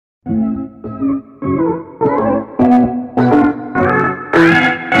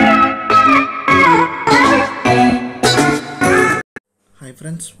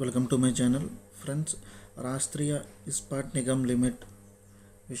Friends, welcome to my channel. Friends, Rashtriya Ispat Nigam limit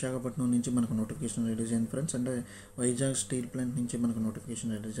Visakhapatnam నుంచి మనకు notification release అయింది ఫ్రెండ్స్. అంటే వైజాగ్ స్టీల్ ప్లాంట్ నుంచి మనకు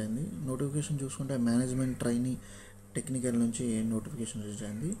నోటిఫికేషన్ రిలీజ్ అయింది. నోటిఫికేషన్ చూసుకుంటే మేనేజ్మెంట్ ట్రైనీ టెక్నికల్ నుంచి నోటిఫికేషన్ రిలీజ్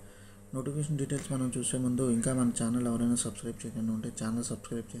అయింది. నోటిఫికేషన్ డీటెయిల్స్ మనం చూసే ముందు ఇంకా మన ఛానల్ ఎవరైనా సబ్స్క్రైబ్ చేయకుండా ఉంటే ఛానల్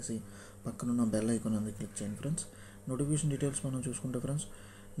సబ్స్క్రైబ్ చేసి పక్కనున్న బెల్ ఐకాన్ అనేది క్లిక్ చేయండి ఫ్రెండ్స్. నోటిఫికేషన్ డీటెయిల్స్ మనం చూసుకుంటే ఫ్రెండ్స్,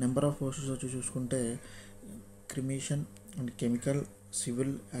 నెంబర్ ఆఫ్ పోస్ట్స్ వచ్చి చూసుకుంటే crimson and chemical,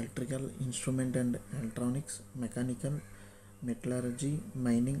 civil, electrical, instrument and electronics, mechanical, metallurgy,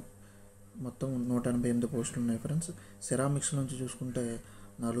 mining మొత్తం 188 పోస్టులు ఉన్నాయి ఫ్రెండ్స్. సెరామిక్స్ నుంచి చూసుకుంటే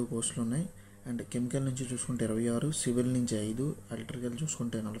 4 పోస్టులు ఉన్నాయి. అండ్ కెమికల్ నుంచి చూసుకుంటే 26, సివిల్ నుంచి 5, ఎలక్ట్రికల్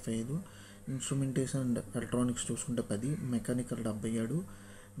చూసుకుంటే 45, ఇన్స్ట్రుమెంటేషన్ అండ్ ఎలక్ట్రానిక్స్ చూసుకుంటే 10, మెకానికల్ 77,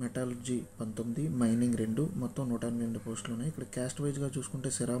 మెటాలజీ 19, మైనింగ్ 2, మొత్తం 188 పోస్టులు ఉన్నాయి. ఇక్కడ క్యాస్ట్ వైజ్గా చూసుకుంటే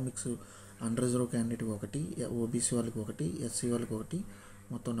సెరామిక్స్ అన్రిజర్వ్ క్యాండిడేట్ 1, ఓబీసీ వాళ్ళకి 1, ఎస్సీ వాళ్ళకి 1,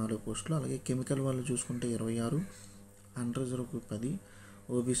 మొత్తం 4 పోస్టులు. అలాగే కెమికల్ వాళ్ళు చూసుకుంటే 26, అన్రిజర్వ్కి 10,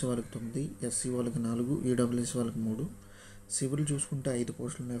 ఓబీసీ వాళ్ళకి 9, ఎస్సీ వాళ్ళకి 4, ఈడబ్ల్యూఎస్ వాళ్ళకి 3. సివిల్ చూసుకుంటే 5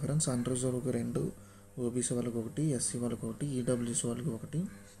 పోస్టులు ఉన్నాయి ఫ్రెండ్స్. అన్రిజర్వ్కి 2, ఓబీసీ వాళ్ళకి 1, ఎస్సీ వాళ్ళకి 1, ఈడబ్ల్యూఎస్ వాళ్ళకి 1.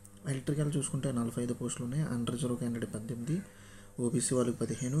 ఎలక్ట్రికల్ చూసుకుంటే 45 పోస్టులు ఉన్నాయి. అన్రిజర్వ్ క్యాండిడేట్ 18, ఓబీసీ వాళ్ళకి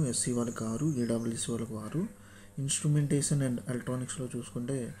 15, ఎస్సీ వాళ్ళకి 6, ఈడబ్ల్యూఎస్ వాళ్ళకి 6. ఇన్స్ట్రుమెంటేషన్ అండ్ ఎలక్ట్రానిక్స్లో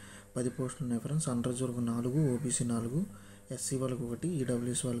చూసుకుంటే 10 పోస్టులు ఉన్నాయి ఫ్రెండ్స్. అన్రిజర్వ్ 4, ఓబీసీ 4, ఎస్సీ వాళ్ళకి 1,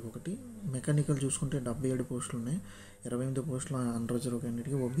 ఈడబ్ల్యూఎస్ వాళ్ళకి 1. మెకానికల్ చూసుకుంటే 77 పోస్టులు ఉన్నాయి. 28 పోస్టులు అన్రిజర్వ్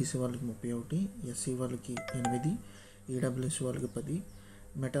క్యాండిడేట్కి, ఓబీసీ వాళ్ళకి 31, ఎస్సీ వాళ్ళకి 8, ఈడబ్ల్యూఎస్ వాళ్ళకి 10.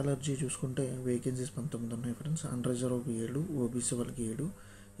 మెటాలర్జీ చూసుకుంటే వేకెన్సీస్ 19 ఉన్నాయి ఫ్రెండ్స్. అన్రిజర్వ్కి 7, ఓబీసీ వాళ్ళకి 7,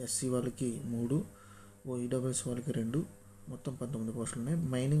 ఎస్సీ వాళ్ళకి 3, ఈడబ్ల్యూఎస్ వాళ్ళకి 2, మొత్తం 19 పోస్టులు ఉన్నాయి.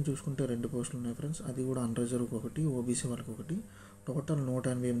 మైనింగ్ చూసుకుంటే 2 పోస్టులు ఉన్నాయి ఫ్రెండ్స్. అది కూడా అన్రిజర్వ్కి 1, ఓబీసీ వాళ్ళకి 1. టోటల్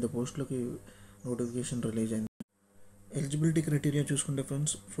 188 పోస్టులకి నోటిఫికేషన్ రిలీజ్ అయింది. ఎలిజిబిలిటీ క్రైటీరియా చూసుకుంటే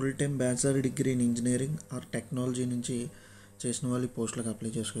friends, full time bachelor degree in engineering or technology నుంచి చేసిన వాళ్ళు ఈ పోస్టులకు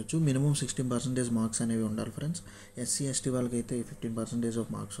అప్లై చేసుకోవచ్చు. మినిమం 16% మార్క్స్ అనేవి ఉండాలి ఫ్రెండ్స్. ఎస్సీ ఎస్టీ వాళ్ళకి అయితే 15% ఆఫ్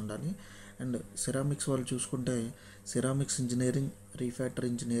మార్క్స్ ఉండాలి. అండ్ సెరామిక్స్ వాళ్ళు చూసుకుంటే ceramics engineering, రీఫ్యాక్టరీ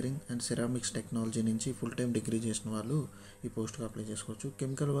engineering and ceramics technology నుంచి ఫుల్ టైం డిగ్రీ చేసిన వాళ్ళు ఈ పోస్ట్కి అప్లై చేసుకోవచ్చు.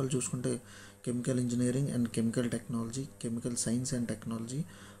 కెమికల్ వాళ్ళు చూసుకుంటే chemical engineering and chemical technology, chemical science and technology,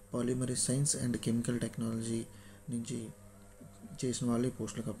 పాలిమరీస్ science and chemical technology నుంచి చేసిన వాళ్ళు ఈ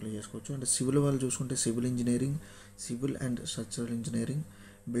పోస్టులకు అప్లై చేసుకోవచ్చు. అండ్ సివిల్ వాళ్ళు చూసుకుంటే civil engineering, civil and structural engineering,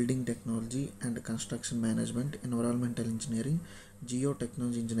 building technology and construction management, environmental engineering, Jio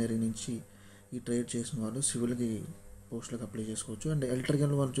technology engineering నుంచి ఈ ట్రేడ్ చేసిన వాళ్ళు సివిల్కి పోస్టులకు అప్లై చేసుకోవచ్చు. అండ్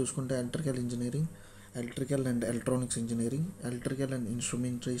ఎలక్ట్రికల్ వాళ్ళు చూసుకుంటే electrical engineering, electrical and electronics engineering, electrical and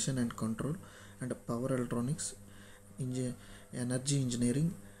instrumentation and control and power electronics, energy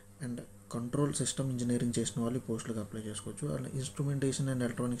engineering and control system engineering చేసిన వాళ్ళు పోస్టులకు అప్లై చేసుకోవచ్చు. అండ్ ఇన్స్ట్రుమెంటేషన్ అండ్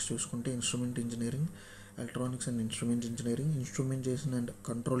ఎలక్ట్రానిక్స్ చూసుకుంటే instrument engineering, electronics and instrument engineering, instrumentation and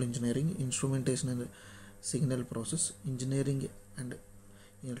control engineering, instrumentation and signal process engineering and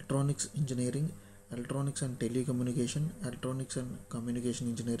electronics engineering, electronics and telecommunication, electronics and communication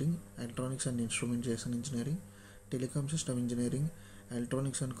engineering, electronics and instrumentation engineering, telecom system engineering,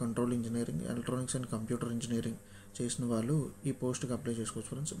 electronics and control engineering, electronics and computer engineering చేసిన వాళ్ళు ఈ పోస్ట్కి apply చేసుకోవచ్చు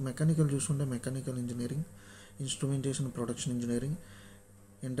friends. Mechanical చూసుకుంటే mechanical engineering, instrumentation production engineering,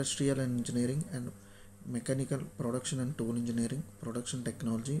 industrial and engineering and mechanical production and tool engineering, production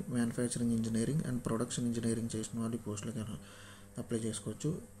technology, manufacturing engineering and production engineering చేసిన వాళ్ళు ఈ పోస్టులకి అప్లై చేసుకోవచ్చు.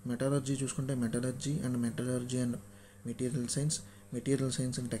 మెటాలర్జీ చూసుకుంటే metallurgy and material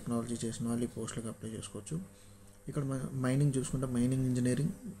science and technology చేసిన వాళ్ళు ఈ పోస్టులకు అప్లై చేసుకోవచ్చు. ఇక్కడ మైనింగ్ చూసుకుంటే mining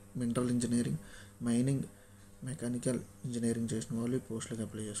engineering, mineral engineering, mining mechanical engineering చేసిన వాళ్ళు ఈ పోస్టులకు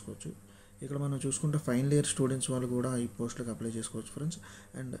అప్లై చేసుకోవచ్చు. ఇక్కడ మనం చూసుకుంటే ఫైనల్ ఇయర్ స్టూడెంట్స్ వాళ్ళు కూడా ఈ పోస్టులకు అప్లై చేసుకోవచ్చు ఫ్రెండ్స్.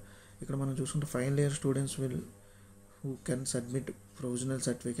 అండ్ ఇక్కడ మనం చూసుకుంటే final year students who can submit provisional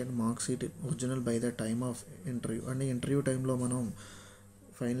certificate mark sheet original by the time of interview. అంటే ఇంటర్వ్యూ టైంలో మనం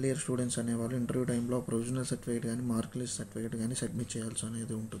ఫైనల్ ఇయర్ స్టూడెంట్స్ అనేవాళ్ళు ఇంటర్వ్యూ టైంలో ప్రొవిజనల్ సర్టిఫికేట్ కానీ మార్క్ లిస్ట్ సర్టిఫికేట్ కానీ సబ్మిట్ చేయాల్సి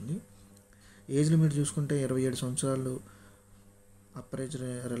అనేది ఉంటుంది. ఏజ్ లిమిట్ చూసుకుంటే 27 సంవత్సరాలు అప్పర్ ఏజ్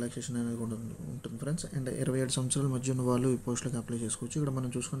రిలాక్సేషన్ అనేది ఉంటుంది ఫ్రెండ్స్. అండ్ 27 సంవత్సరాల మధ్య ఉన్న వాళ్ళు ఈ పోస్టులకు అప్లై చేసుకోవచ్చు. ఇక్కడ మనం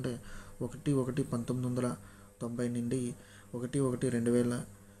చూసుకుంటే 1/1/1990 నుండి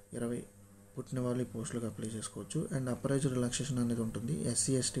 1/1/2020 పుట్టిన వాళ్ళు ఈ పోస్టులకు అప్లై చేసుకోవచ్చు. అండ్ అప్పర్ ఏజ్ రిలాక్సేషన్ అనేది ఉంటుంది.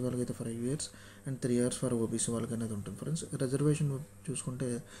 ఎస్సీ ఎస్టీ వాళ్ళకి అయితే 5 years and 3 years for OBC వాళ్ళకి అనేది ఉంటుంది ఫ్రెండ్స్. రిజర్వేషన్ చూసుకుంటే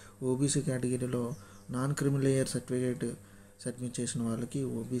ఓబీసీ కేటగిరీలో non criminal year certificate submit చేసిన వాళ్ళకి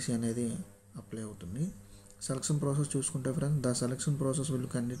ఓబీసీ అనేది అప్లై అవుతుంది. సెలక్షన్ ప్రాసెస్ చూసుకుంటే friends, the selection process will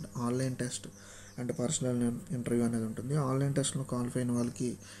conduct online test and personal interview అనేది ఉంటుంది. ఆన్లైన్ టెస్ట్లో క్వాలిఫై అయిన వాళ్ళకి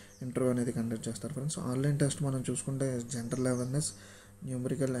ఇంటర్వ్యూ అనేది కండక్ట్ చేస్తారు ఫ్రెండ్స్. ఆన్లైన్ టెస్ట్ మనం చూసుకుంటే general awareness,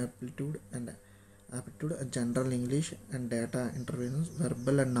 numerical aptitude and general English and data interventions,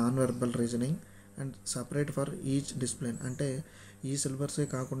 verbal and non-verbal reasoning and separate for each discipline. అంటే ఈ సిలబర్సే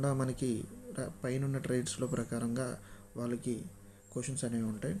కాకుండా మనకి పైన ట్రేడ్స్లో ప్రకారంగా వాళ్ళకి క్వశ్చన్స్ అనేవి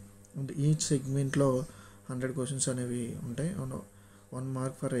ఉంటాయి. అండ్ ఈచ్ సెగ్మెంట్లో 100 క్వశ్చన్స్ అనేవి ఉంటాయి. 1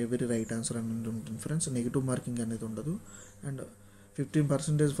 mark for every right answer అనేది ఉంటుంది ఫ్రెండ్స్. నెగిటివ్ మార్కింగ్ అనేది ఉండదు. అండ్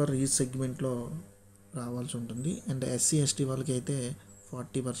 15% ఫర్ ఈచ్ సెగ్మెంట్లో రావాల్సి ఉంటుంది. అండ్ ఎస్సీ ఎస్టీ వాళ్ళకి అయితే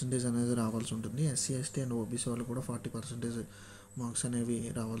 40% అనేది రావాల్సి ఉంటుంది. ఎస్సీ ఎస్టీ అండ్ ఓబీసీ వాళ్ళు కూడా 40% మార్క్స్ అనేవి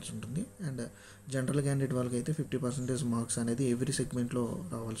రావాల్సి ఉంటుంది. అండ్ జనరల్ క్యాండిడేట్ వాళ్ళకి అయితే 50% మార్క్స్ అనేది ఎవ్రీ సెగ్మెంట్లో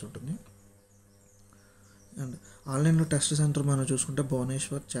రావాల్సి ఉంటుంది. అండ్ ఆన్లైన్లో టెస్ట్ సెంటర్ మనం చూసుకుంటే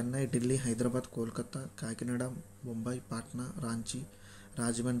భువనేశ్వర్, చెన్నై, ఢిల్లీ, హైదరాబాద్, కోల్కతా, కాకినాడ, ముంబై, పాట్నా, రాంచీ,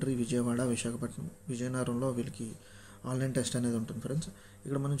 రాజమండ్రి, విజయవాడ, విశాఖపట్నం, విజయనగరంలో వీళ్ళకి ఆన్లైన్ టెస్ట్ అనేది ఉంటుంది ఫ్రెండ్స్.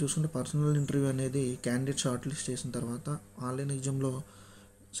 ఇక్కడ మనం చూసుకుంటే పర్సనల్ ఇంటర్వ్యూ అనేది క్యాండిడేట్ షార్ట్ లిస్ట్ చేసిన తర్వాత ఆన్లైన్ ఎగ్జామ్లో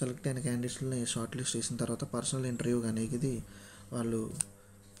సెలెక్ట్ అయిన క్యాండిడేట్స్ని షార్ట్ లిస్ట్ చేసిన తర్వాత పర్సనల్ ఇంటర్వ్యూ అనేది వాళ్ళు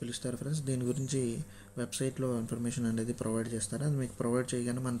పిలుస్తారు ఫ్రెండ్స్. దీని గురించి వెబ్సైట్లో ఇన్ఫర్మేషన్ అనేది ప్రొవైడ్ చేస్తారు. అది మీకు ప్రొవైడ్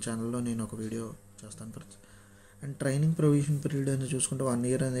చేయగానే మన ఛానల్లో నేను ఒక వీడియో చేస్తాను friends. And training provision period అనేది చూసుకుంటే 1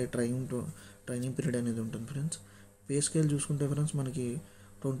 year అనేది ట్రైనింగ్ పీరియడ్ అనేది ఉంటుంది ఫ్రెండ్స్. పే స్కేల్ చూసుకుంటే ఫ్రెండ్స్ మనకి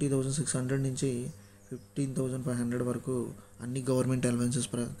 20,600 నుంచి 15,500 వరకు అన్ని గవర్నమెంట్ అలవెన్సెస్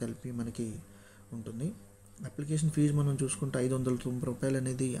కలిపి మనకి ఉంటుంది. అప్లికేషన్ ఫీజు మనం చూసుకుంటే 590 రూపాయలు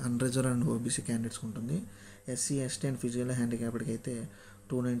అనేది అన్రిజర్వ్ అండ్ ఓబీసీ క్యాండిడేట్స్కి ఉంటుంది. ఎస్సీ ఎస్టీ అండ్ ఫిజికల్ హ్యాండిక్యాప్డ్కి అయితే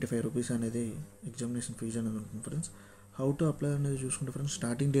 295 రూపీస్ అనేది ఎగ్జామినేషన్ ఫీజు అనేది ఉంటుంది ఫ్రెండ్స్. హౌ టు అప్లై అనేది చూసుకుంటే ఫ్రెండ్స్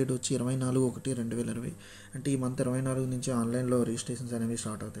స్టార్టింగ్ డేట్ వచ్చి 24/1/2020. అంటే ఈ మంత్ 24 నుంచి ఆన్లైన్లో రిజిస్ట్రేషన్స్ అనేవి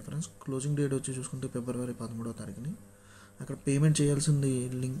స్టార్ట్ అవుతాయి ఫ్రెండ్స్. క్లోజింగ్ డేట్ వచ్చి చూసుకుంటే February 13వ తారీఖుని. అక్కడ పేమెంట్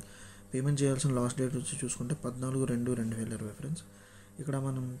చేయాల్సిన లాస్ట్ డేట్ వచ్చి చూసుకుంటే 14/2/2020 ఫ్రెండ్స్. ఇక్కడ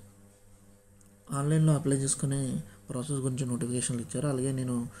మనం ఆన్లైన్లో అప్లై చేసుకునే ప్రాసెస్ గురించి నోటిఫికేషన్లు ఇచ్చారు. అలాగే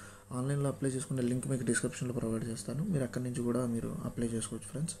నేను ఆన్లైన్లో అప్లై చేసుకునే లింక్ మీకు డిస్క్రిప్షన్లో ప్రొవైడ్ చేస్తాను. మీరు అక్కడి నుంచి కూడా మీరు అప్లై చేసుకోవచ్చు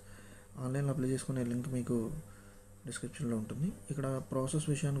ఫ్రెండ్స్. ఆన్లైన్లో అప్లై చేసుకునే లింక్ మీకు డిస్క్రిప్షన్లో ఉంటుంది. ఇక్కడ ప్రాసెస్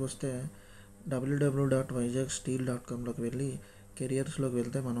విషయానికి వస్తే www.vizagsteel.comలోకి వెళ్ళి కెరియర్స్లోకి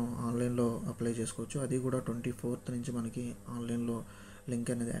వెళ్తే మనం ఆన్లైన్లో అప్లై చేసుకోవచ్చు. అది కూడా 24th నుంచి మనకి ఆన్లైన్లో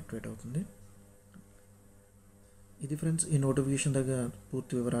లింక్ అనేది యాక్టివేట్ అవుతుంది. ఇది ఫ్రెండ్స్ ఈ నోటిఫికేషన్ దగ్గర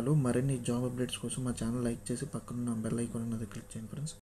పూర్తి వివరాలు. మరిన్ని జాబ్ అప్డేట్స్ కోసం మా ఛానల్ లైక్ చేసి పక్కన బెల్ ఐకాన్ అనేది క్లిక్ చేయండి ఫ్రెండ్స్.